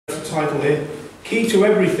title here, Key to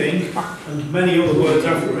Everything, and many other words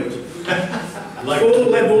after it.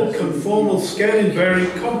 Four-level conformal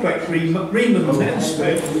scale-invariant complex Riemann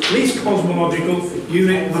net-space, least cosmological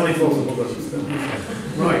unit manifold.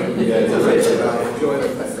 Right.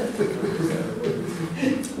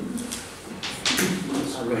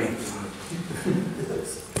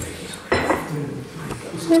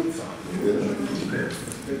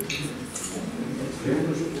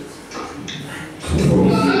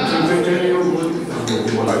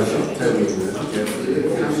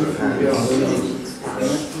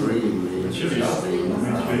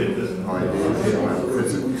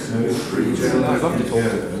 I'd love to talk to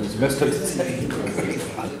them. It's the best thing to say.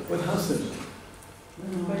 What happened?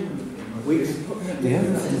 Yeah,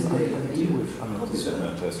 I deal with, I'm not a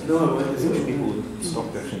certain person. No, I think people would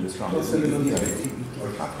stop actually this round. I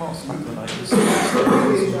can't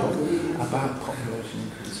speculative about population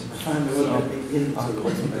increasing. Our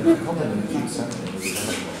complementary sampling is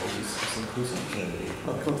increasing.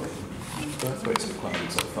 Birth rates are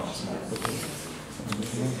quite so fast now.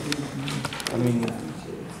 I mean,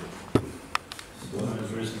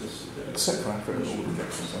 except for Africa, all the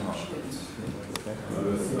projections are not.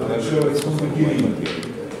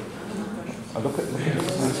 I look at very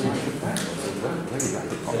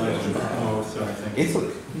rapid population.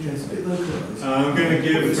 Italy. I'm going to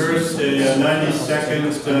give first a 90-second.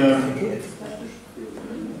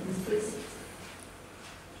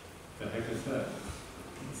 The heck is that?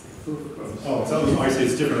 Oh, I see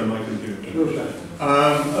it's different on my computer.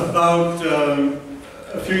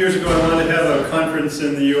 A few years ago, I wanted to have a conference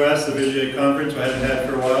in the U.S., the Vigier conference, I hadn't had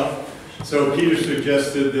for a while. So Peter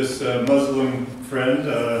suggested this Muslim friend,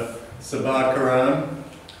 Sabah Karam.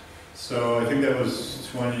 So I think that was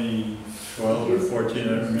 2012 or 14,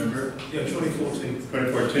 I remember. Yeah, 2014.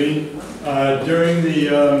 2014. During the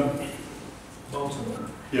Baltimore.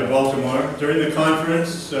 Yeah, Baltimore. During the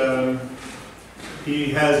conference,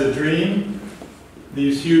 he has a dream.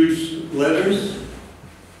 These huge letters,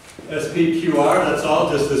 SPQR. That's all,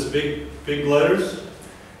 just this big letters.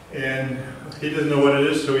 And he doesn't know what it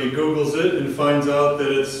is, so he Googles it and finds out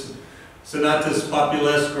that it's Senatus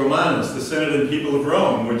Popules Romanus, the Senate and people of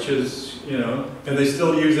Rome, which is, and they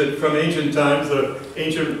still use it from ancient times. The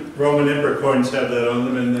ancient Roman emperor coins have that on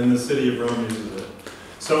them, and then the city of Rome uses it.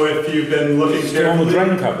 So if you've been looking still carefully... on the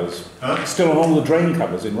drain covers? Huh? Still on all the drain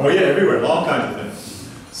covers in Rome? Oh yeah, everywhere, all kinds of things.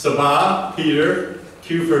 Sabah, Peter,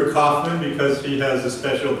 Q for Kaufman, because he has a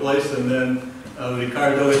special place, and then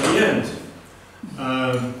Ricardo at the end.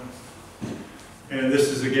 And this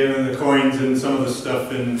is again in the coins and some of the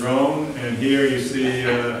stuff in Rome. And here you see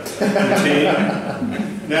the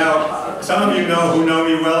team. Now, some of you who know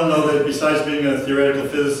me well know that besides being a theoretical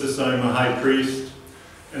physicist, I'm a high priest.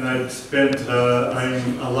 And I've spent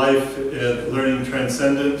I'm a life at learning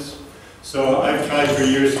transcendence. So I've tried for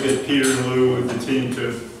years to get Peter and Lou with the team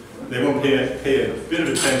to, they won't pay a bit of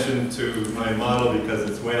attention to my model because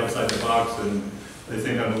it's way outside the box and they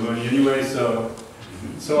think I'm a loony anyway.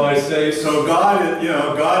 So I say, so God,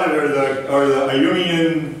 God or the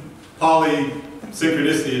Jungian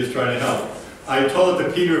polysynchronicity is trying to help. I told it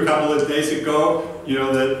to Peter a couple of days ago,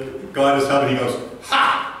 that God is helping. He goes,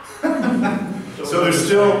 ha! So there's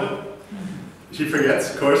still, she forgets,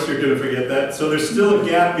 of course, you're going to forget that. So there's still a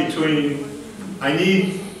gap between, I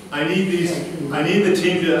need the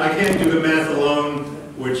team to, I can't do the math alone,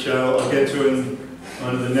 which I'll get to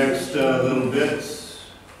on the next little bit.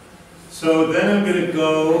 So then I'm going to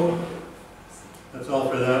go, that's all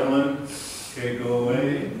for that one. Okay, go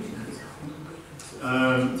away.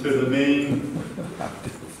 To the main.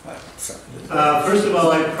 First of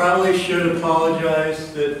all, I probably should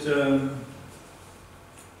apologize that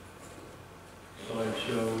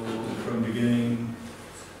slideshow from the beginning.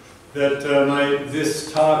 That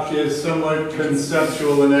this talk is somewhat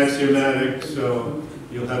conceptual and axiomatic, so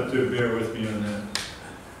you'll have to bear with me on that.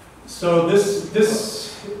 So this.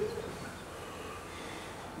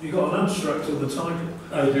 You got an abstract of the title?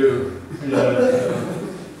 I do. Yeah.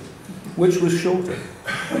 Which was shorter?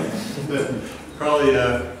 Probably.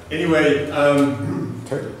 Anyway, I'm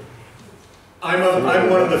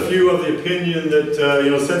one of the few of the opinion that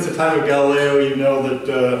since the time of Galileo, you know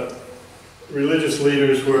that religious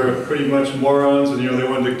leaders were pretty much morons, and they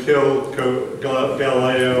wanted to kill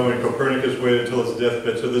Galileo, and Copernicus waited until his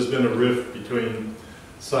deathbed. So there's been a rift between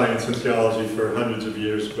science and theology for hundreds of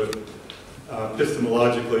years, but.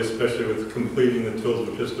 Epistemologically, especially with completing the tools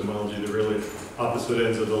of epistemology, they're really opposite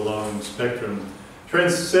ends of the long spectrum.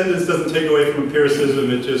 Transcendence doesn't take away from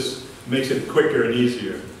empiricism, it just makes it quicker and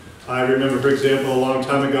easier. I remember, for example, a long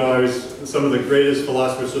time ago, some of the greatest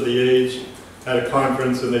philosophers of the age at a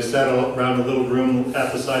conference and they sat around a little room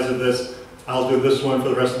half the size of this. I'll do this one for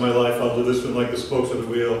the rest of my life. I'll do this one like the spokes of the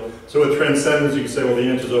wheel. So with transcendence, you can say, well, the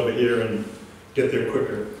answer's over here and get there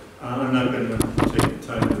quicker. I'm not going to take the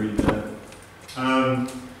time to read that.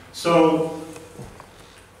 So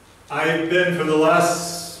I've been, for the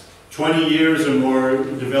last 20 years or more,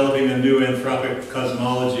 developing a new anthropic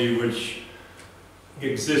cosmology, which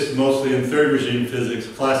exists mostly in third regime physics,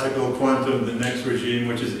 classical, quantum, the next regime,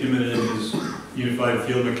 which is imminent, is unified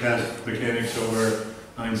field mechanics, or where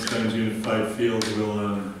Einstein's unified field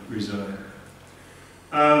will reside.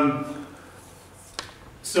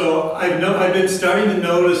 So I've been starting to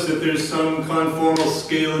notice that there's some conformal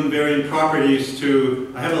scale-invariant properties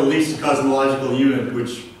to, I have a least cosmological unit,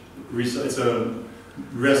 which it's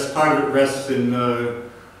part of it rests in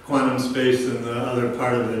quantum space, and the other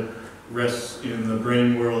part of it rests in the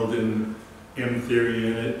brain world in M theory,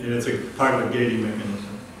 and it's a part of a gating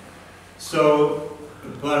mechanism. So,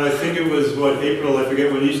 but I think it was, April, I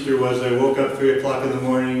forget when Easter was, I woke up 3 o'clock in the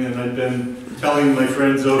morning and I'd been telling my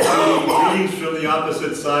friends, greetings from the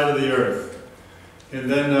opposite side of the earth. And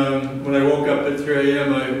then when I woke up at 3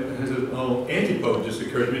 a.m., I said, oh, antipode just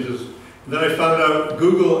occurred to me. Then I found out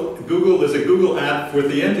there's a Google app with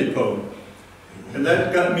the antipode. And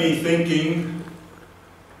that got me thinking,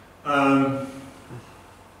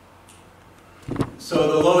 so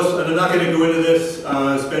the lowest, and I'm not going to go into this,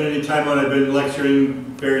 spend any time on it. I've been lecturing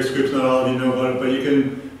various groups, not all of you know about it, but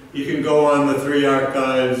you can go on the 3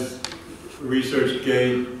 Archives,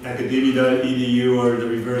 ResearchGate, academia.edu, or the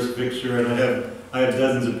reverse picture, and I have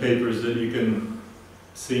dozens of papers that you can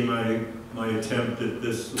see my attempt at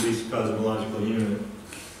this least cosmological unit,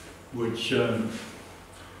 which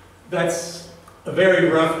that's a very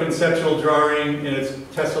rough conceptual drawing, and it's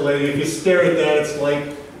tessellating. If you stare at that, it's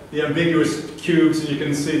like the ambiguous cubes, and you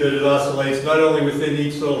can see that it oscillates not only within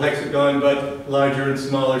each little hexagon, but larger and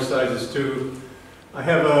smaller sizes too. I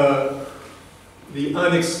have the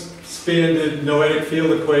unexpanded noetic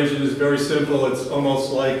field equation is very simple. It's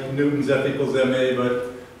almost like Newton's F equals ma,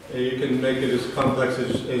 but you can make it as complex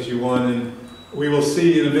as you want. And we will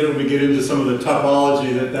see in a minute when we get into some of the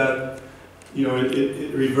topology that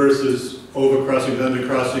it reverses overcrossings,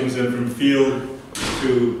 undercrossings, and from field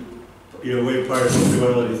to wave particle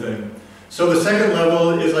duality thing. So the second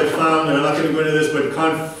level is, I found, and I'm not going to go into this, but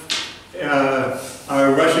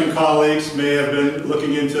our Russian colleagues may have been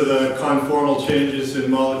looking into the conformal changes in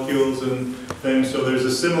molecules and things. So there's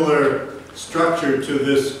a similar structure to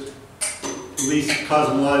this least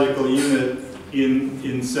cosmological unit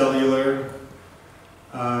in cellular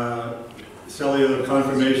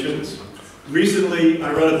conformations. Recently,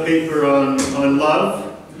 I wrote a paper on love.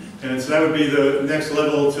 And so that would be the next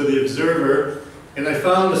level to the observer. And I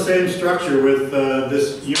found the same structure with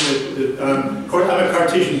this unit. I'm a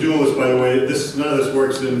Cartesian dualist, by the way. None of this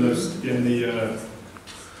works in the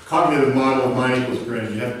cognitive model of mind equals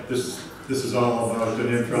brain. This is all about an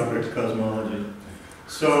anthropic cosmology.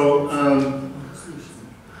 So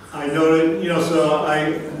I noted, so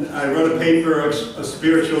I wrote a paper, a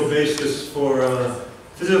spiritual basis for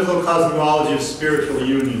physical cosmology of spiritual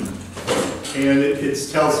union. And it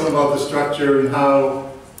tells some about the structure and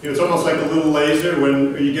how, it's almost like a little laser.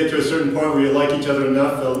 When you get to a certain point where you like each other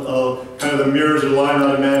enough, kind of the mirrors align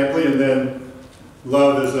automatically, and then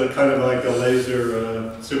love is kind of like a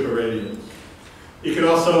laser super radiance. You can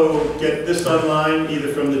also get this online,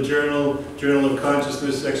 either from the Journal of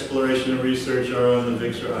Consciousness Exploration and Research, or on the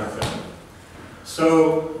Vixar archive.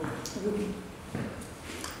 So,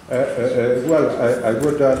 well, I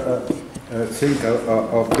would think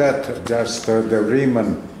of that, just the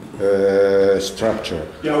Riemann structure.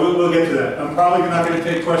 Yeah, we'll get to that. I'm probably not going to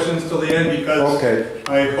take questions till the end because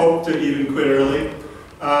I hope to even quit early.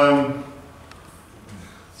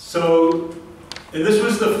 So, and this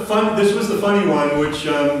was the funny one, which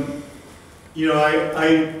I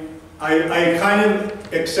kind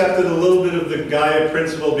of accepted a little bit of the Gaia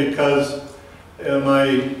principle because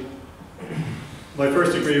my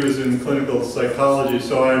first degree was in clinical psychology,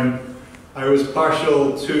 so I was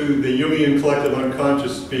partial to the Jungian collective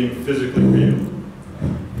unconscious being physically real.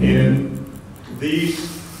 And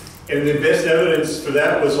the best evidence for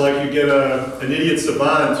that was like you get an idiot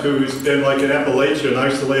savant who's been like an Appalachian,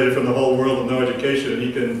 isolated from the whole world with no education, and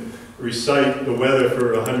he can recite the weather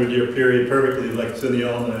for a 100-year period perfectly, like it's in the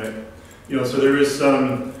almanac. So there is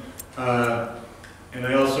some, and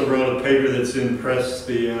I also wrote a paper that's in press,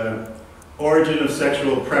 the origin of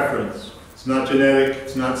sexual preference. It's not genetic,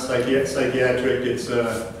 it's not psychiatric, it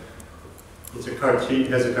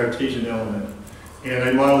has a Cartesian element. And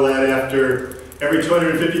I model that after every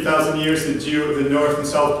 250,000 years the North and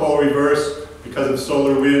South Pole reverse because of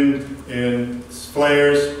solar wind and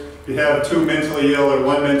flares. If you have two mentally ill or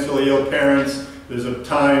one mentally ill parents, there's a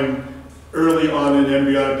time early on in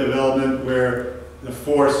embryonic development where the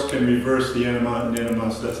force can reverse the enema and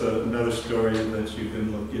animus. That's another story that you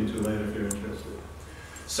can look into later if you're interested.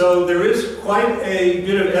 So there is quite a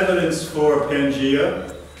bit of evidence for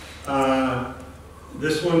Pangea.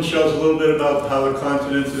 This one shows a little bit about how the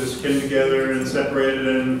continents came together and separated,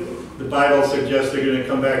 and the Bible suggests they're going to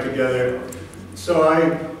come back together. So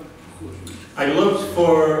I looked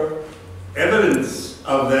for evidence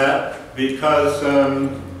of that because,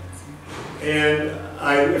 and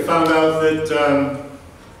I found out that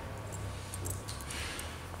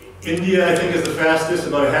India, I think, is the fastest,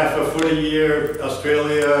 about half a foot a year.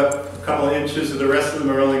 Australia, a couple of inches, and the rest of them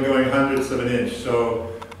are only going hundredths of an inch.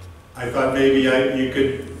 So I thought maybe you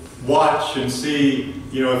could watch and see,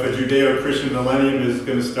 you know, if a Judeo-Christian millennium is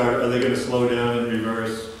going to start, are they going to slow down and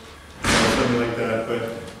reverse, or something like that. But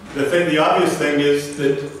the obvious thing is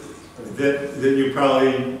that you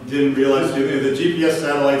probably didn't realize, the GPS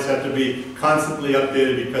satellites have to be constantly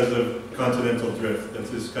updated because of continental drift.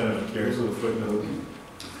 That's just kind of a curious little footnote.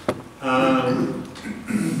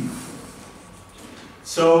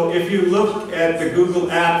 So if you look at the Google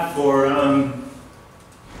app for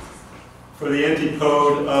the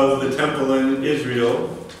antipode of the temple in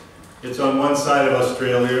Israel, it's on one side of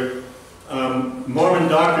Australia. Mormon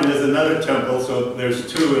doctrine is another temple, so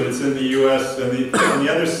there's two, and it's in the U.S. and on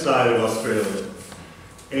the other side of Australia.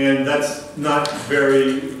 And that's not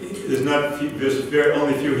very, there's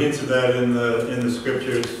only a few hints of that in the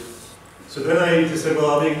scriptures. So then I just said, well,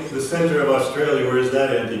 I'll make the center of Australia, where is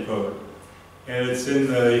that antipode? And it's in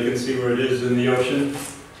the, you can see where it is in the ocean.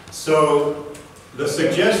 So the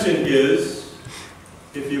suggestion is,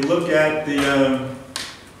 if you look at the,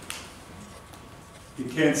 you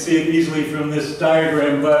can't see it easily from this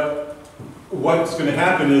diagram, but what's going to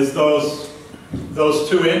happen is those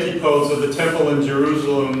two antipodes of the temple in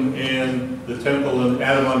Jerusalem and the temple in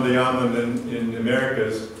Adam-on-Diamond in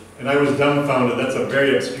Americas, and I was dumbfounded, that's a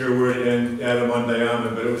very obscure word,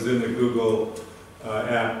 Adam-on-Diamond, but it was in the Google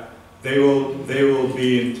app. They will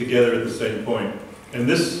be together at the same point. And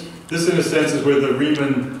this in a sense is where the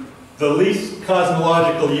Riemann, the least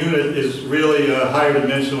cosmological unit is really a higher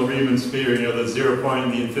dimensional Riemann sphere, you know, the 0 point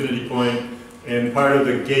and the infinity point, and part of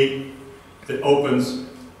the gate that opens.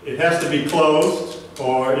 It has to be closed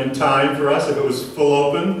or in time for us. If it was full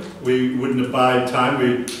open, we wouldn't abide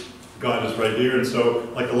time. God is right here, and so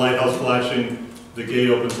like a lighthouse flashing, the gate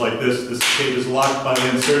opens like this. This gate is locked by the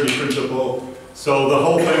uncertainty principle. So the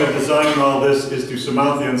whole thing of designing all this is to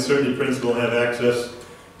surmount the uncertainty principle and have access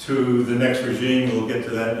to the next regime. We'll get to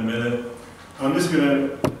that in a minute. I'm just going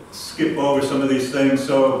to skip over some of these things.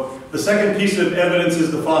 So the second piece of evidence is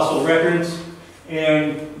the fossil records,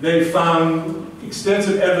 and they found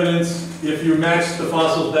extensive evidence if you match the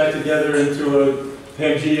fossils back together into a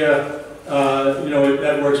Pangea. You know,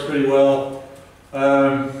 that works pretty well.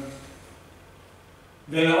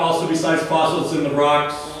 Then also, besides fossils in the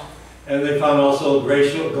rocks, and they found also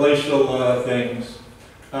glacial things,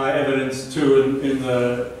 evidence too in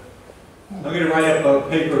the. I'm going to write up a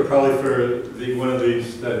paper probably for one of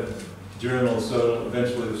these journals, so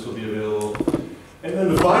eventually this will be available. And then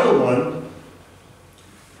the final one,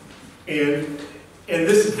 and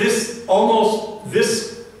this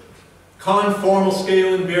conformal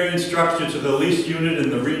scale-invariant structure to the least unit in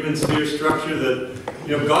the Riemann sphere structure that,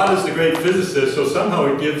 you know, God is the great physicist, so somehow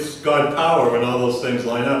it gives God power when all those things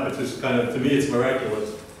line up. It's just kind of, to me, it's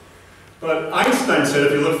miraculous. But Einstein said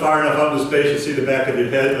if you look far enough out into space, you see the back of your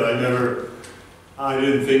head, but I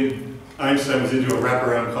didn't think Einstein was into a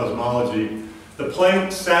wraparound cosmology. The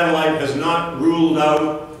Planck satellite has not ruled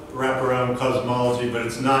out wraparound cosmology, but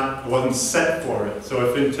it wasn't set for it. So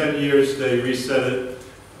if in 10 years they reset it,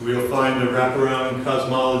 we'll find a wraparound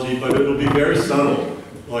cosmology, but it'll be very subtle.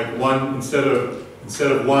 Like one, instead of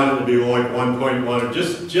one, it'll be like 1.1, or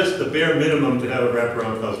just the bare minimum to have a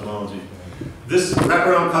wraparound cosmology. This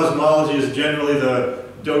wraparound cosmology is generally the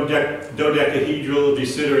dodecahedral, de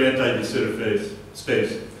Sitter, anti-de Sitter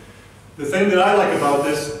space. The thing that I like about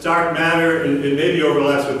this, dark matter, and it maybe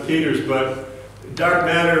overlaps with Peter's, but dark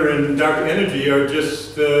matter and dark energy are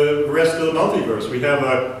just the rest of the multiverse. We have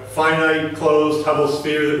a finite closed Hubble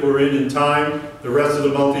sphere that we're in time. The rest of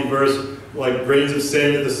the multiverse, like grains of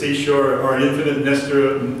sand at the seashore, are an infinite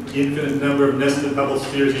number of nested Hubble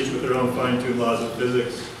spheres, each with their own fine-tuned laws of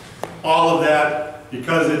physics. All of that,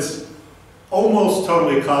 because it's almost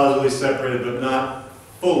totally causally separated, but not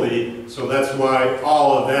fully, so that's why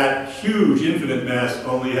all of that huge infinite mass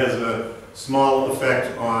only has a small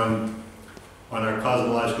effect on our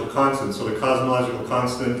cosmological constant. So the cosmological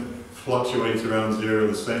constant fluctuates around zero,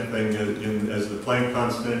 the same thing as the Planck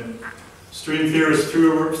constant. String theorists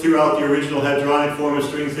threw out the original hadronic form of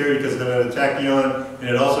string theory because it had a tachyon, and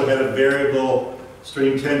it also had a variable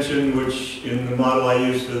string tension, which in the model I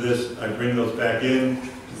use for this, I bring those back in,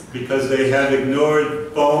 because they have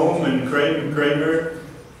ignored Bohm and Kramer,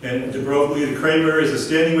 and de Broglie. The Kramer is a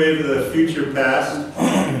standing wave of the future past.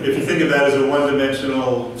 If you think of that as a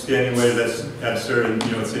one-dimensional standing wave, that's absurd, and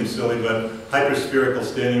it seems silly, but hyperspherical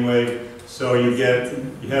standing wave. So you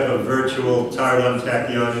have a virtual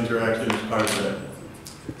tardon-tachyon interaction as part of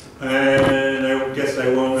that. And I guess I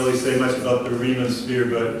won't really say much about the Riemann sphere,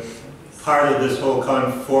 but part of this whole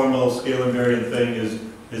conformal scale-invariant thing is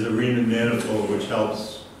a Riemann manifold, which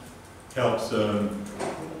helps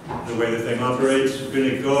the way the thing operates. We're going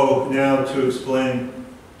to go now to explain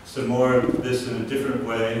some more of this in a different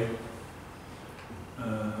way.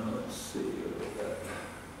 Let's see what we got.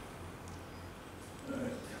 All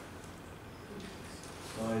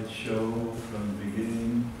right. Slideshow from the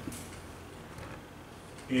beginning.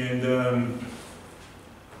 And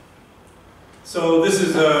so this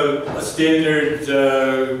is a standard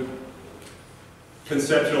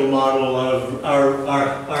conceptual model of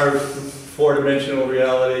our four-dimensional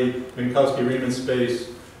reality, Minkowski-Riemann space,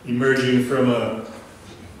 emerging from a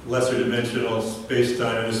lesser dimensional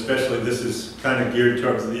space-time, and especially this is kind of geared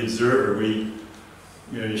towards the observer. You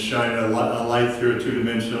shine a light through a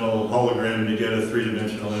two-dimensional hologram and you get a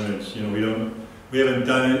three-dimensional image. We haven't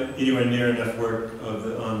done it anywhere near enough work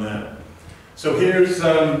on that. So here's,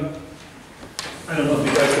 I don't know if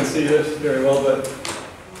you guys can see this very well, but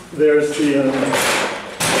there's the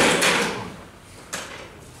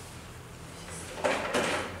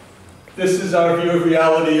this is our view of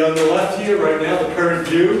reality on the left here, right now, the current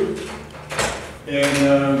view.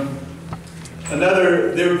 And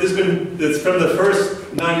it's from the first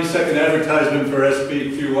 90-second advertisement for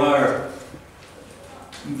SPQR.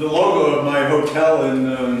 The logo of my hotel in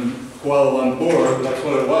Kuala Lumpur, that's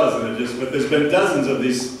what it was, but there's been dozens of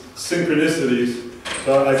these synchronicities.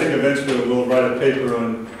 So I think eventually we'll write a paper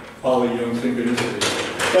on Pauli-Young synchronicities.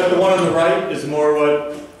 But the one on the right is more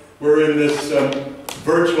what we're in this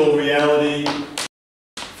virtual reality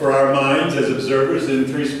for our minds as observers in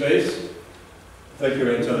 3 space. Thank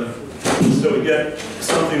you, Anton. So we get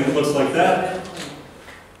something that looks like that.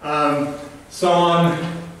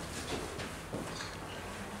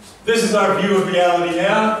 This is our view of reality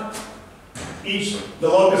now. The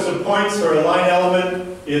locus of points or a line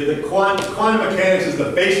element, the quantum mechanics is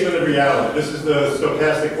the basement of reality. This is the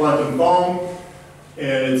stochastic quantum foam,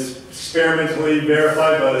 and it's experimentally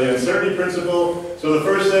verified by the uncertainty principle. So the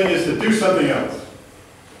first thing is to do something else.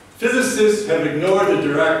 Physicists have ignored the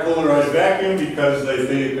Dirac polarized vacuum because they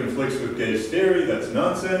think it conflicts with Gauge's theory. That's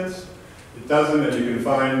nonsense. It doesn't, and you can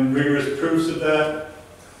find rigorous proofs of that.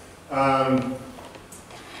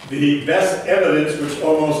 The best evidence, which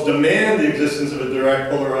almost demand the existence of a Dirac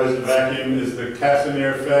polarized vacuum, is the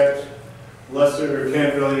Casimir effect. Lesser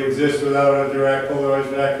can't really exist without a Dirac polarized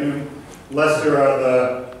vacuum. Lesser are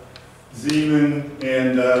the Zeeman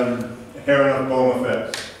and Aharonov-Bohm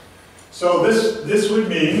effects. So this would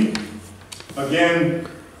mean, again,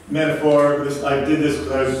 metaphor. I did this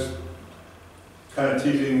because I was kind of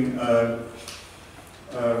teasing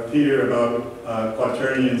Peter about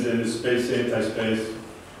quaternions and his space anti-space.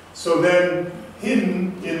 So then,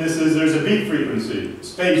 hidden in this is there's a beat frequency,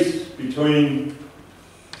 space between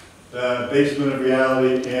the basement of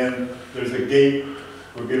reality and there's a gate.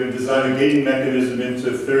 We're going to design a gating mechanism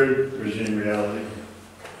into third regime reality.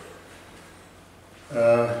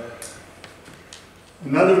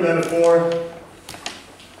 Another metaphor.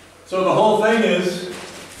 So the whole thing is,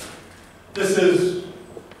 this is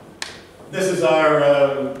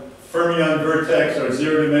our fermion vertex, our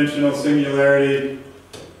zero-dimensional singularity.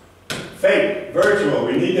 Fake, virtual.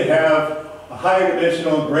 We need to have a higher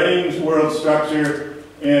dimensional brain world structure,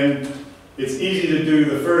 and it's easy to do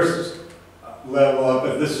the first level up,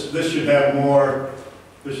 but this should have more.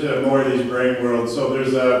 This should have more of these brain worlds. So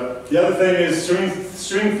there's the other thing is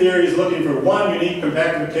string theory is looking for one unique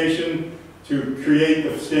compactification to create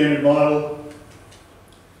the standard model.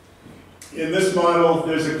 In this model,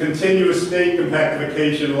 there's a continuous state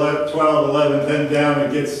compactification, 12, 11, 10 down.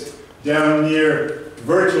 It gets down near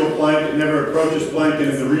virtual Planck. It never approaches Planck,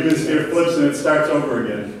 and the Riemann sphere flips and it starts over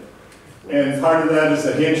again. And part of that is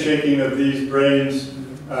the handshaking of these brains.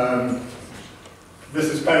 This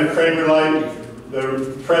is kind of Kramer-like.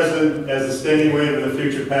 The present as a standing wave in the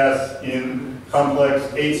future past in complex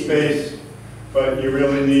 8 space, but you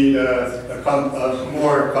really need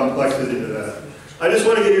more complexity to that. I just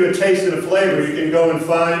want to give you a taste and a flavor. You can go and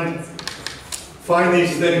find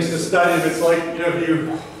these things to study. It's like,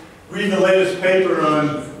 read the latest paper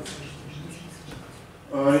on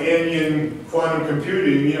Indian quantum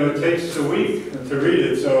computing, you know, it takes a week to read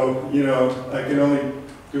it, so, you know, I can only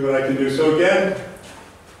do what I can do. So again,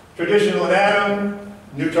 traditional atom,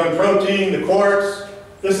 neutron protein, the quarks,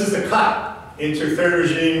 this is the cut into third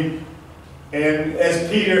regime. And as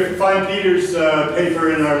Fine Peter's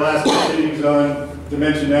paper in our last proceedings on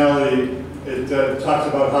dimensionality, it talks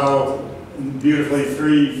about how beautifully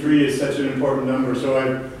three is such an important number.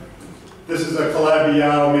 So this is a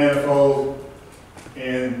Calabi-Yau manifold,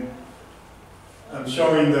 and I'm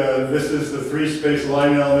showing this is the three-space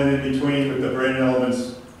line element in between with the brane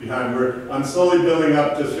elements behind. I'm slowly building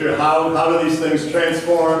up to figure how do these things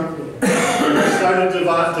transform. I started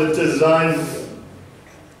to design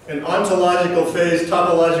an ontological phase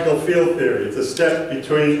topological field theory. It's a step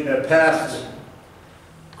between a past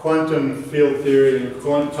quantum field theory and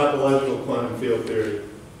topological quantum field theory.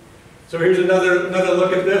 So here's another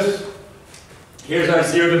look at this. Here's our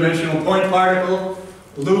zero-dimensional point particle.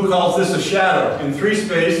 Lou calls this a shadow. In three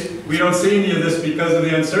space, we don't see any of this because of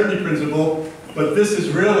the uncertainty principle, but this is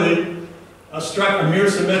really a mere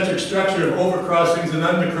symmetric structure of overcrossings and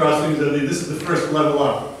undercrossings. This is the first level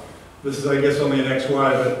up. This is, I guess, only an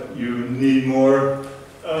XY, but you need more.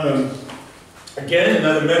 Again,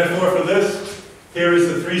 another metaphor for this. Here is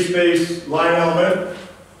the three-space line element.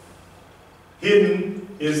 Hidden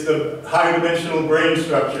is the high-dimensional brane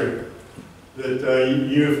structure, that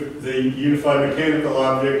the unified mechanical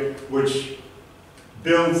object, which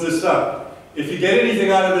builds this up. If you get anything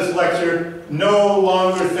out of this lecture, no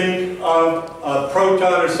longer think of a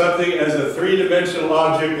proton or something as a three-dimensional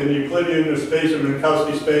object in Euclidean or space or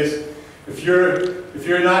Minkowski space. If you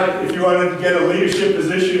want to get a leadership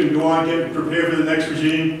position and go on and get prepared for the next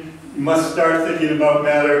regime, you must start thinking about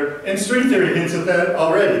matter. And string theory hints at that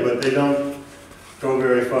already, but they don't go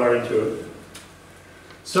very far into it.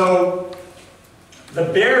 So the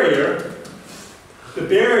barrier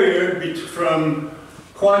from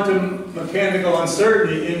quantum mechanical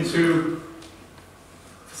uncertainty into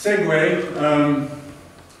segue,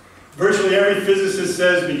 virtually every physicist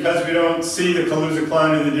says because we don't see the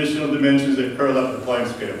Kaluza-Klein in additional dimensions, they curl up the Planck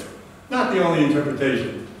scale. Not the only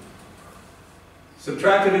interpretation.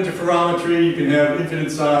 Subtracted interferometry, you can have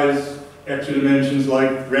infinite size extra dimensions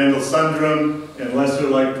like Randall-Sundrum, and lesser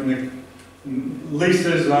like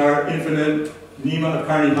Lisa's are infinite. Nima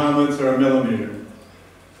Carney-Hamlets are a millimeter.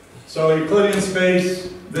 So Euclidean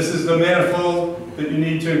space, this is the manifold that you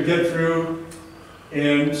need to get through.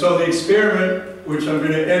 And so the experiment, which I'm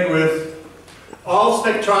going to end with, all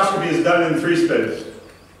spectroscopy is done in three space.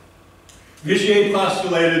 Vigier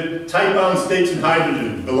postulated tight-bound states in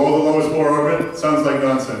hydrogen below the lowest Bohr orbit. Sounds like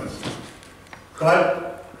nonsense.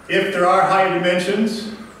 But if there are higher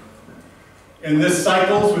dimensions, and this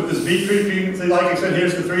cycles with this beat frequency, like I said,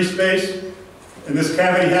 here's the three space, and this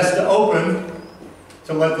cavity has to open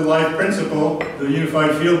to let the life principle, the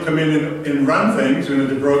unified field, come in and run things in a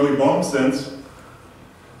de Broglie-Bohm sense.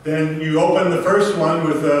 Then you open the first one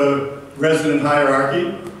with a resonant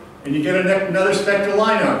hierarchy, and you get another spectral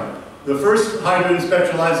lineup. The first hydrogen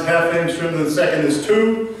spectral line is half angstrom, the second is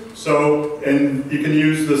 2. So, and you can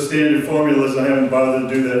use the standard formulas. I haven't bothered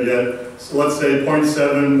to do that yet. So let's say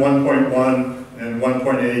 0.7, 1.1, and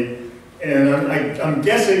 1.8. And I'm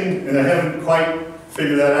guessing, and I haven't quite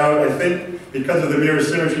figured that out, I think because of the mirror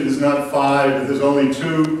symmetry, there's not 5, there's only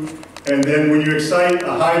 2. And then when you excite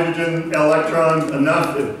a hydrogen electron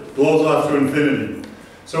enough, it blows off to infinity.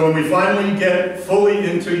 So when we finally get fully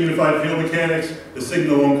into unified field mechanics, the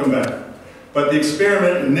signal won't come back. But the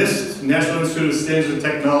experiment in NIST, National Institute of Standards and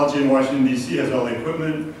Technology in Washington, D.C. has all the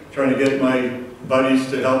equipment, trying to get my buddies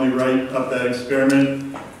to help me write up that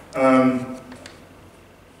experiment.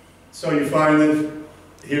 So you find that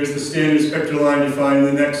here's the standard spectral line, you find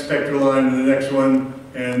the next spectral line and the next one,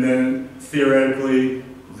 and then theoretically,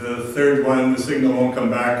 the third one, the signal won't come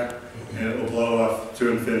back, and it will blow off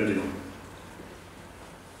to infinity.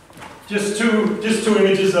 Just two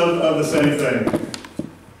images of the same thing.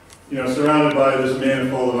 You know, surrounded by this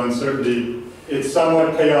manifold of uncertainty. It's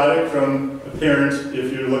somewhat chaotic from appearance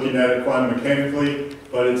if you're looking at it quantum mechanically,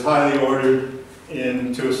 but it's highly ordered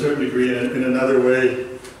to a certain degree in another way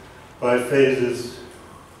by phases.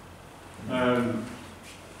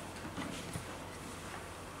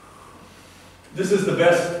 This is the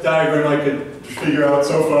best diagram I could figure out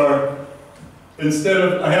so far. Instead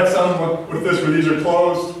of, I have some with this where these are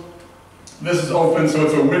closed. This is open, so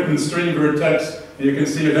it's a Witten string vertex. And you can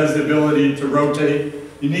see it has the ability to rotate.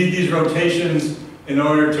 You need these rotations in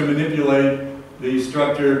order to manipulate the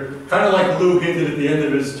structure, kind of like Lou hinted at the end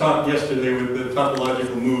of his talk yesterday with the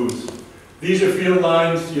topological moves. These are field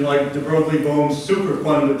lines, you know, like de Broglie-Bohm super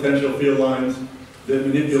quantum potential field lines that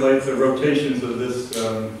manipulate the rotations of this,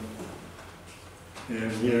 and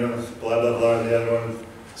you know, blah blah blah, and the other one.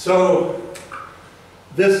 So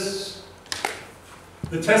this,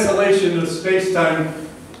 the tessellation of space-time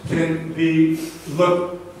can be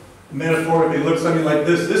metaphorically look something like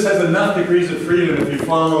this. This has enough degrees of freedom if you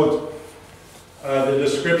followed the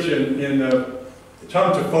description in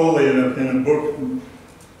Tom Toffoli in a book,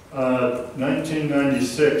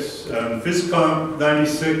 1996, Physcomp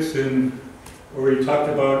 96, where he talked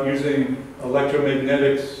about using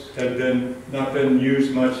electromagnetics had not been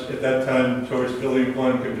used much at that time towards building a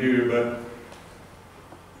quantum computer, but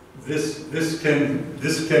this can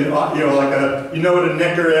you know, like you know what a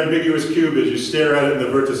Necker ambiguous cube is. You stare at it and the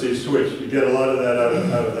vertices switch. You get a lot of that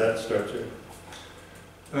out of that structure.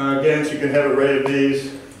 Again, so you can have an array of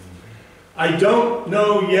these. I don't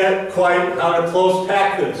know yet quite how to close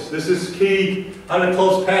pack this. This is key, how to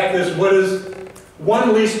close pack this. What is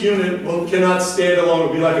one least unit cannot stand alone. It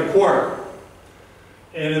would be like a quark.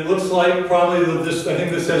 And it looks like probably this, I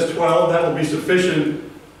think this says 12, that will be sufficient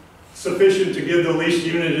to give the least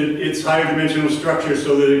unit its higher dimensional structure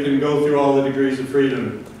so that it can go through all the degrees of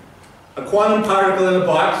freedom. A quantum particle in a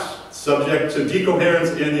box, subject to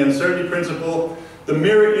decoherence and the uncertainty principle. The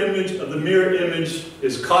mirror image of the mirror image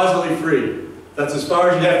is causally free. That's as far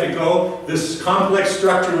as you have to go. This complex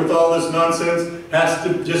structure with all this nonsense has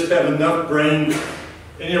to just have enough brain.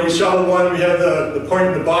 And you know, we saw the one, we have the point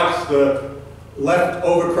in the box, the left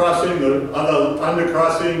overcrossing, the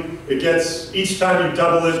undercrossing. It gets, each time you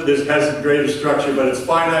double it, this has a greater structure, but it's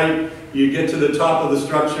finite. You get to the top of the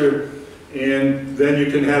structure, and then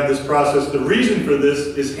you can have this process. The reason for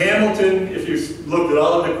this is Hamilton, if you looked at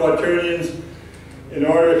all of the quaternions, in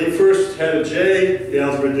order, he first had a J, the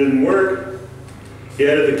algebra didn't work. He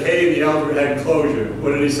added a K, the algebra had closure.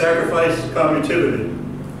 What did he sacrifice? Commutativity.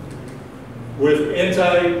 With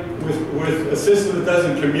a system that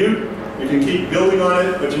doesn't commute, you can keep building on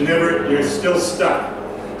it, but you're still stuck.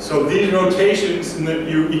 So these rotations,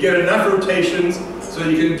 you get enough rotations so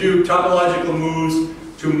you can do topological moves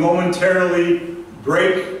to momentarily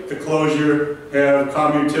break the closure, have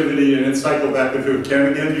commutativity, and then cycle back and forth. It can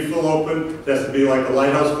again be full open. It has to be like a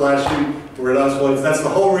lighthouse flashing, where it oscillates. That's the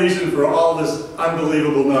whole reason for all this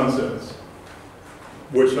unbelievable nonsense,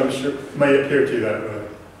 which I'm sure may appear to you that way.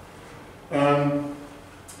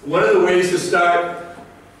 One of the ways to start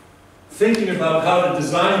thinking about how to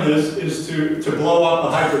design this is to blow up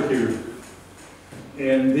a hypercube.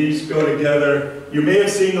 And these go together. You may have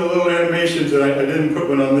seen the little animations, and I didn't put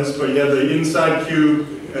one on this, but you have the inside cube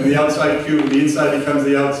and the outside cube, and the inside becomes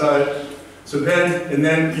the outside. So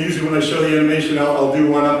then usually when I show the animation, I'll do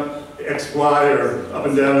one up X, Y, or up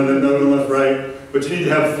and down, and then another left, right. But you need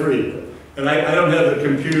to have three. And I don't have the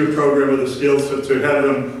computer program or the skills to have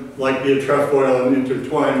them like be a trefoil and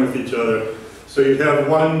intertwine with each other. So you'd have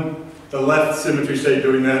one, the left symmetry, say,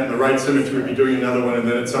 doing that, and the right symmetry would be doing another one, and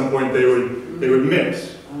then at some point they would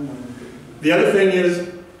mix. The other thing is,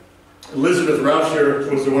 Elizabeth Rauscher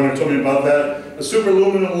was the one who told me about that. A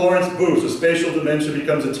superluminal Lorentz boost, a spatial dimension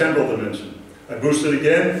becomes a temporal dimension. I boost it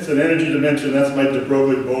again, it's an energy dimension, that's my de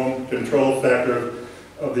Broglie-Bohm control factor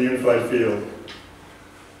of the unified field.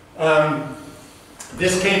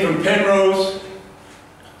 This came from Penrose.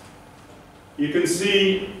 You can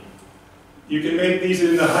see, you can make these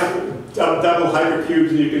in the double hypercubes,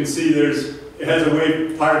 and you can see it has a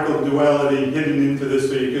wave particle duality hidden into this,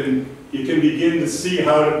 so you can begin to see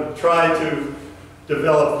how to try to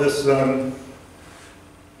develop this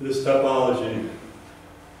this topology.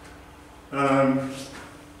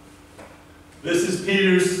 This is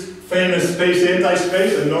Peter's famous space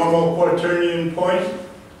anti-space, a normal quaternion point,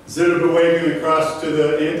 zeta-bewegung across to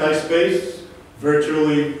the anti-space,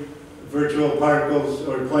 virtual particles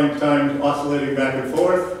or Planck time oscillating back and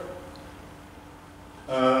forth.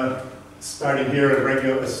 Starting here at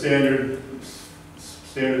a standard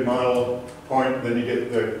model point, then you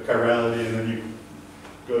get the chirality, and then you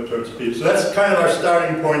go towards Peter. So that's kind of our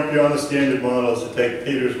starting point beyond the standard model, is to take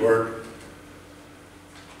Peter's work.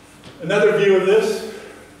 Another view of this,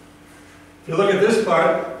 if you look at this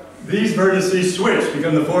part, these vertices switch,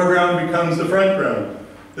 the foreground becomes the foreground.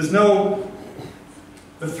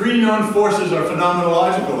 The three known forces are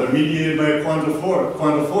phenomenological. They're mediated by a quantum force,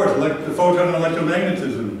 the photon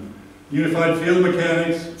electromagnetism. Unified field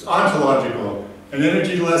mechanics, it's ontological. An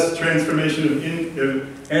energy-less transformation of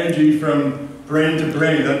energy from brain to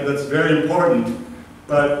brain, that's very important.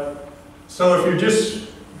 But, so if you're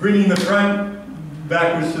just bringing the front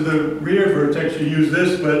backwards to the rear vertex, you use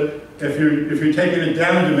this, but if you're taking it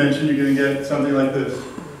down a dimension, you're going to get something like this.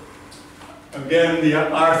 Again, the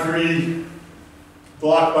R3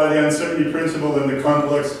 blocked by the uncertainty principle in the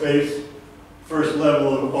complex space, first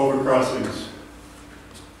level of overcrossings.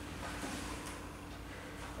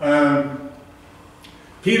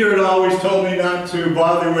 Peter had always told me not to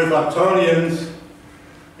bother with octonions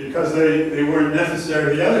because they weren't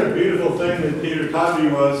necessary. The other beautiful thing that Peter taught me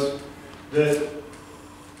was that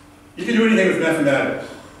you can do anything with mathematics,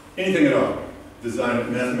 anything at all. Design it.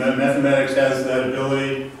 Mathematics has that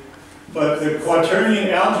ability, but the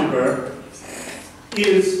quaternion algebra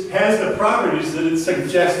has the properties that it's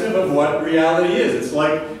suggestive of what reality is. It's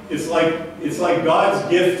like God's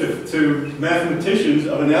gift to mathematicians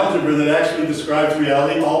of an algebra that actually describes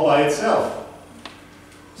reality all by itself.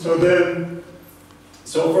 So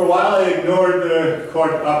for a while I ignored the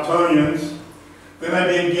octonions. Then I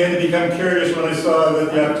began to become curious when I saw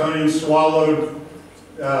that the octonions swallowed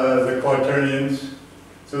the quaternions.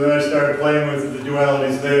 So then I started playing with the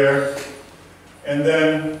dualities there. And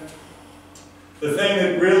then the thing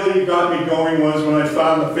that really got me going was when I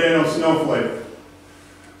found the Fano snowflake.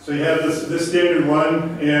 So you have this standard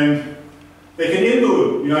one, and they can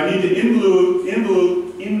involute. I need to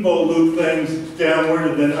involute things downward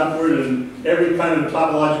and then upward, and every kind of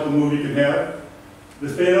topological move you can have. The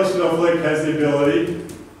Fano snowflake has the ability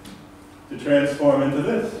to transform into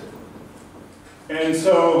this. And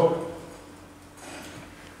so,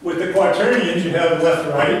 with the quaternions, you have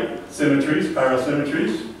left-right symmetries, chiral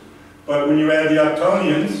symmetries. But when you add the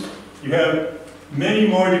octonions, you have many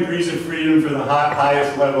more degrees of freedom for the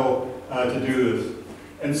highest level to do this.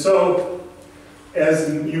 And so, as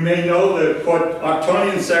you may know, the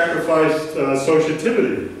octonions sacrificed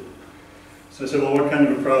associativity. So I said, well, what kind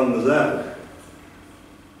of a problem is that?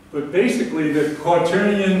 But basically, the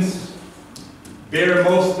quaternions bear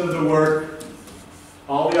most of the work.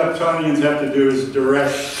 All the octonions have to do is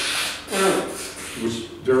direct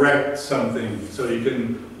something. So you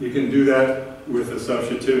can do that with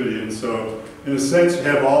associativity. And so, in a sense, you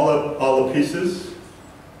have all the pieces.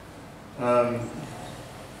 The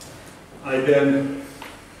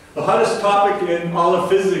hottest topic in all of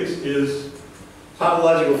physics is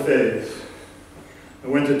topological phase. I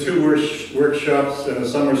went to 2 workshops in a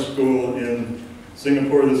summer school in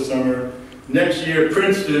Singapore this summer. Next year,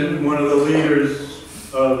 Princeton, one of the leaders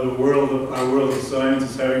of our world of science,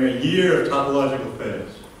 is having a year of topological phase.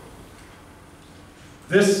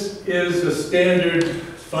 This is a standard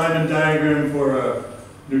Feynman diagram for a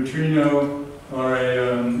neutrino or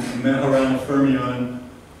a Majorana fermion.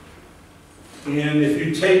 And if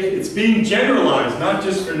you take, it's being generalized, not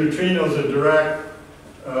just for neutrinos or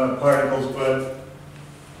Dirac particles, but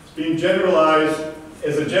it's being generalized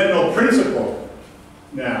as a general principle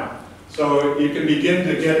now. So you can begin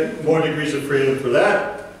to get more degrees of freedom for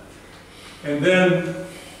that. And then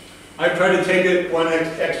I've tried to take it one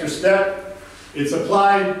extra step. It's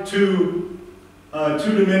applied to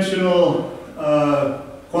two-dimensional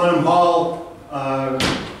quantum Hall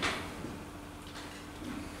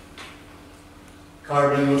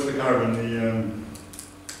carbon, what's the carbon? The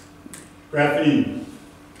graphene.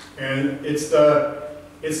 And it's the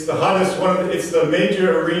hottest one. It's the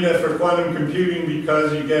major arena for quantum computing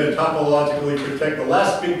because you get a topologically protect. The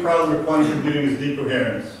last big problem with quantum computing is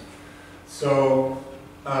decoherence. So,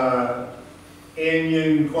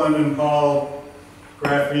 anion, quantum Hall,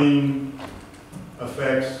 graphene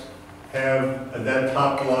effects have that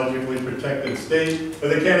topologically protected state, but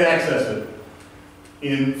they can't access it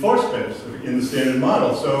in force space in the standard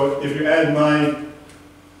model. So, if you add my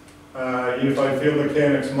unified field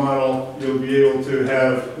mechanics model, you'll be able to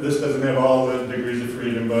have, this doesn't have all the degrees of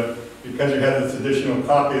freedom, but because you have this additional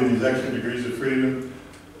copy of these extra degrees of freedom,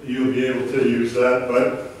 you'll be able to use that.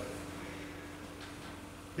 But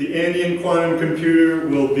the Andean quantum computer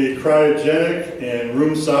will be cryogenic and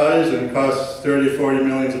room size and costs 30, 40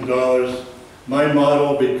 millions of dollars. My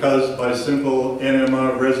model, because by simple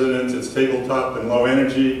NMR resonance, it's tabletop and low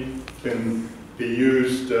energy, can be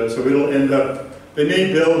used, so it'll end up. They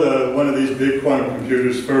may build one of these big quantum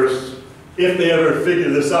computers first, if they ever figure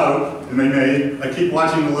this out, and they may. I keep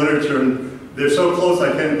watching the literature, and they're so close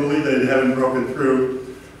I can't believe they haven't broken through.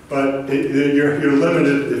 But you're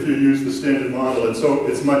limited if you use the standard model.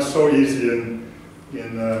 It's much so easy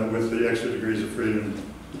with the extra degrees of freedom.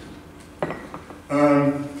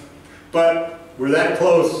 But we're that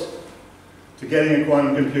close to getting a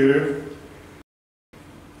quantum computer.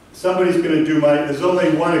 Somebody's going to do there's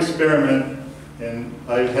only one experiment. And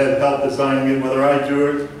I've had help designing it, whether I do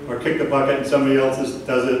it or kick the bucket and somebody else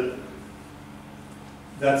does it.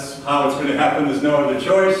 That's how it's going to happen. There's no other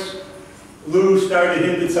choice. Lou started to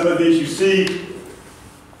hint at some of these. You see,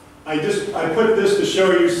 I put this to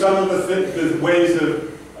show you some of the ways of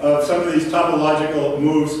some of these topological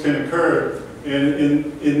moves can occur.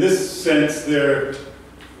 And in this sense, they're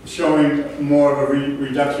showing more of a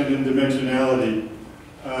reduction in dimensionality.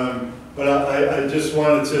 But I just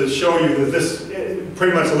wanted to show you that this,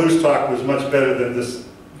 pretty much loose talk was much better than this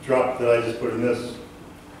drop that I just put in this.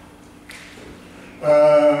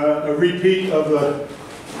 A repeat of the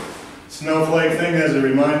snowflake thing as a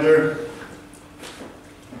reminder.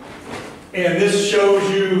 And this shows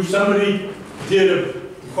you, somebody did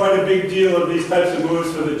quite a big deal of these types of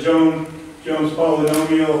moves for the Jones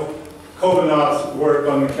polynomial. Kovanov's work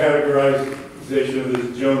on the categorization of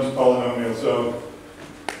the Jones polynomial. So,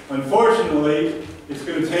 unfortunately, it's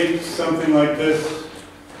going to take something like this,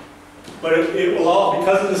 but it will all,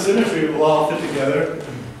 because of the symmetry, it will all fit together.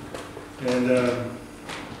 And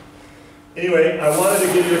anyway, I wanted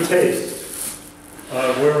to give you a taste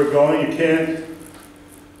of where we're going.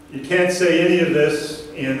 You can't say any of this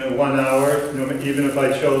in 1 hour, even if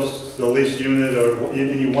I chose the least unit or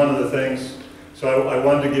any one of the things. So I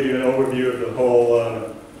wanted to give you an overview of the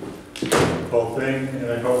whole thing,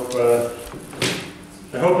 and I hope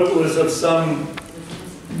it was of some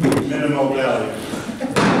minimal value.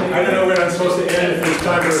 I don't know where I'm supposed to end if there's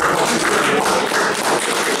time for a question.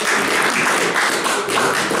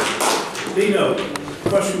 Dino,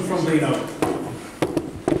 question from Dino.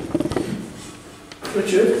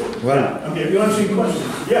 Richard? Well, Okay, you're answering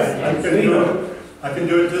questions? Yes, I can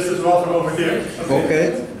do it just as well from over here.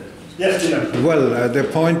 okay. Yes, Dino. Well, the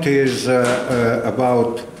point is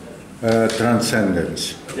about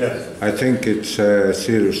transcendence. Yes. I think it's a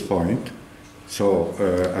serious point. So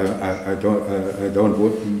I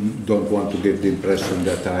don't want to give the impression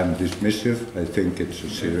that I am dismissive. I think it's a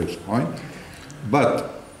serious point.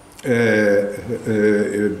 But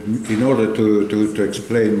in order to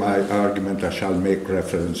explain my argument, I shall make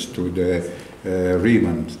reference to the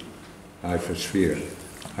Riemann hypersphere.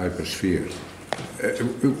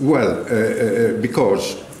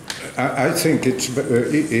 Because I think it's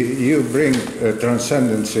you bring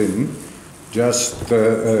transcendence in, just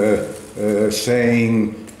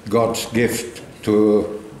saying God's gift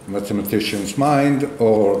to mathematician's mind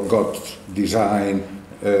or God's design,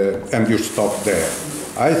 and you stop there.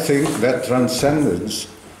 I think that transcendence,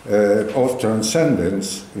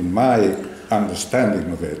 in my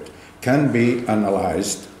understanding of it, can be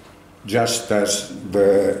analyzed just as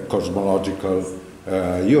the cosmological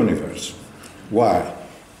universe. Why?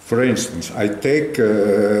 For instance, I take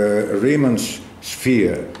Riemann's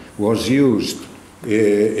sphere was used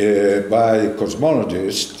by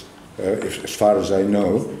cosmologists, as far as I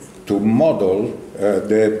know, to model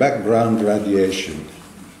the background radiation.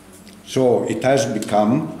 So it has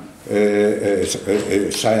become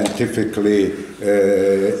scientifically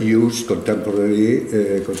used, contemporary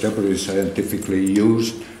scientifically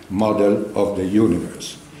used model of the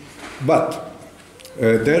universe. But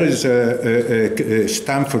there is a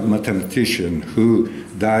Stanford mathematician who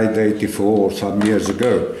died 84 some years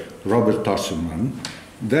ago, Robert Osserman,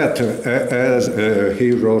 that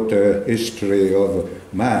he wrote a history of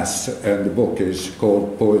maths, and the book is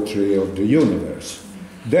called Poetry of the Universe.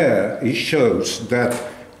 There he shows that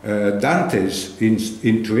Dante's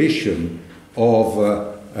intuition of,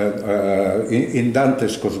 in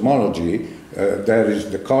Dante's cosmology, there is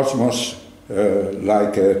the cosmos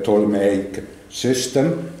like a Ptolemaic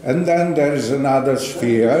system, and then there is another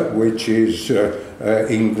sphere which is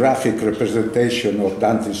in graphic representation of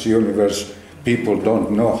Dante's universe people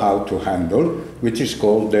don't know how to handle, which is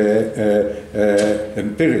called the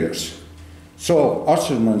Empyreus. So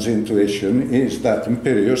Osserman's intuition is that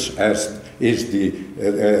Empyreus is the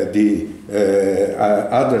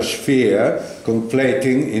other sphere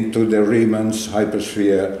conflating into the Riemann's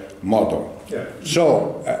hypersphere model. Yeah.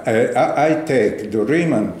 So I take the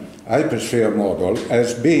Riemann hypersphere model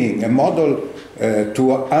as being a model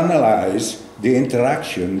to analyze the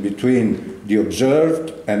interaction between the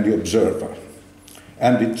observed and the observer.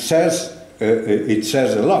 And it says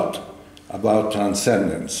a lot about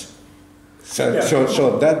transcendence.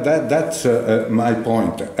 So that's my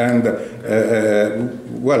point. And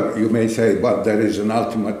well, you may say, but there is an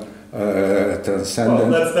ultimate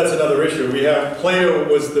transcendence. Well, that's another issue. We have Plato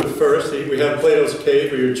was the first. We have Plato's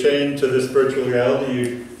cave, where you're chained to this virtual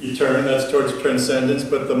reality. You turn. That's towards transcendence.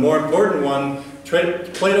 But the more important one,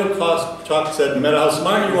 Plato said, no matter how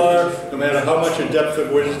smart you are, no matter how much your depth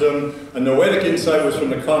of wisdom, a noetic insight was from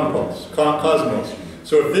the cosmos.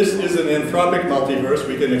 So if this is an anthropic multiverse,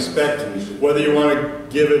 we can expect, whether you want to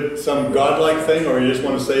give it some godlike thing or you just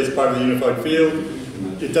want to say it's part of the unified field,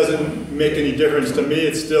 it doesn't make any difference to me.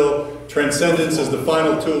 It's still, transcendence is the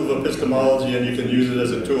final tool of epistemology, and you can use it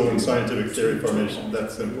as a tool in scientific theory formation.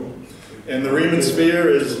 That's simple. And the Riemann sphere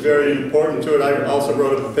is very important to it. I also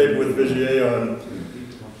wrote a paper with Vigier on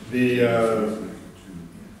the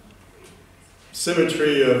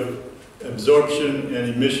symmetry of absorption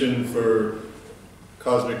and emission for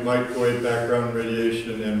cosmic microwave background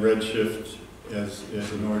radiation and redshift as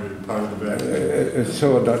an ordered part of the background.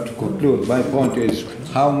 So that to conclude, my point is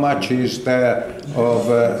how much is there of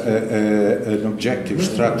an objective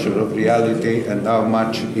structure of reality and how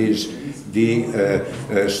much is the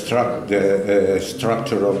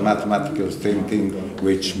structure of mathematical thinking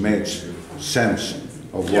which makes sense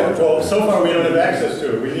of what... Yeah, well, so far we don't have access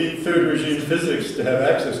to it. We need third regime physics to have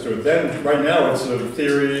access to it. Then, right now it's a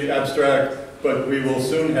theory, abstract, but we will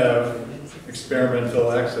soon have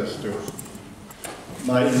experimental access to it. In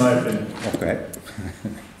my opinion. Okay.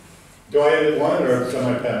 Do I end at one or am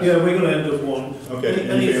I past? Yeah, we're going to end at one. Okay.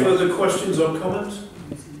 Any further questions or comments?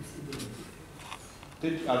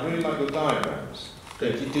 I really like your diagrams.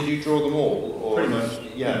 Did you draw them all? Or? Pretty much.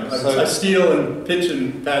 Yeah. I steal and pitch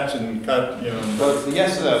and patch and cut, you know. But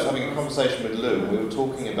yesterday I was having a conversation with Lou, and we were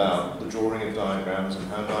talking about the drawing of diagrams and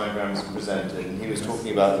how diagrams are presented, and he was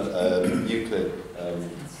talking about Euclid,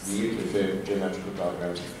 the Euclid geometrical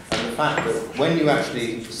diagrams, and the fact that when you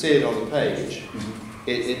actually see it on the page,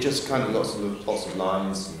 it just kind of lots of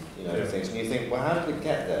lines and, you know, things, and you think, well, how did it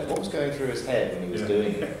get there? What was going through his head when he was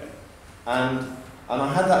doing it? And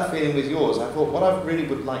I had that feeling with yours. I thought what I really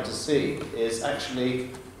would like to see is actually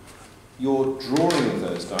your drawing of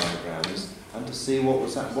those diagrams and to see what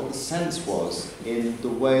the sense was in the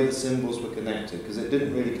way the symbols were connected, because it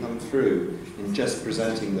didn't really come through in just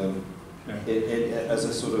presenting them as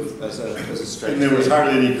a sort of as a straight. And there was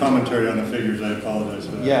hardly any commentary on the figures. I apologize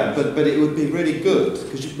for that. Yeah, but it would be really good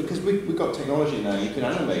because we've got technology now. You can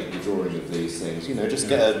animate the drawing of these things. You know, just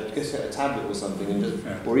get a tablet or something and just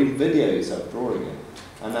or even video yourself drawing it,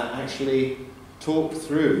 and that actually talk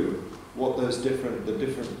through what the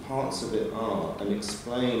different parts of it are and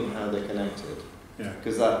explain how they're connected. Yeah.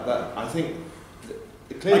 Because that I think.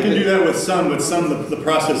 I can do that with some the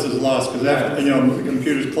process is lost because after, you know, the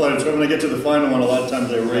computer's cluttered. So when I get to the final one, a lot of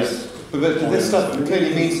times I erase. But this stuff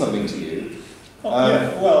clearly means something to you.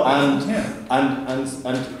 And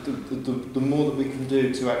the more that we can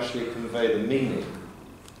do to actually convey the meaning.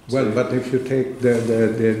 Well, but if you take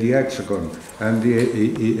the hexagon and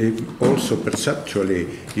also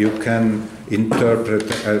perceptually, you can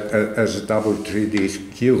interpret as a double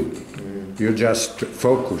 3D cube. You just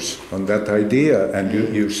focus on that idea and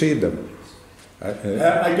you see them. I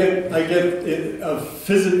get of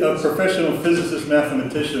professional physicist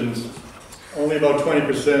mathematicians, only about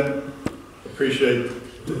 20% appreciate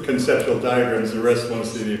conceptual diagrams. The rest want to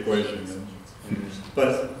see the equation.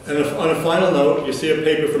 But on a final note, you see a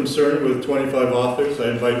paper from CERN with 25 authors.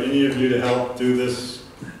 I invite any of you to help do this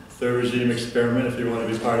third regime experiment. If you want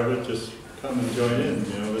to be part of it, just come and join in.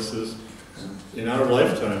 You know, this is. In our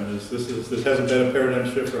lifetime, this hasn't been a paradigm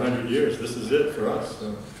shift for 100 years. This is it for us.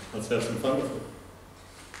 So let's have some fun with it.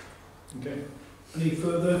 Okay. Any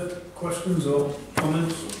further questions or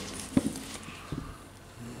comments?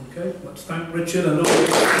 Okay, let's thank Richard and all.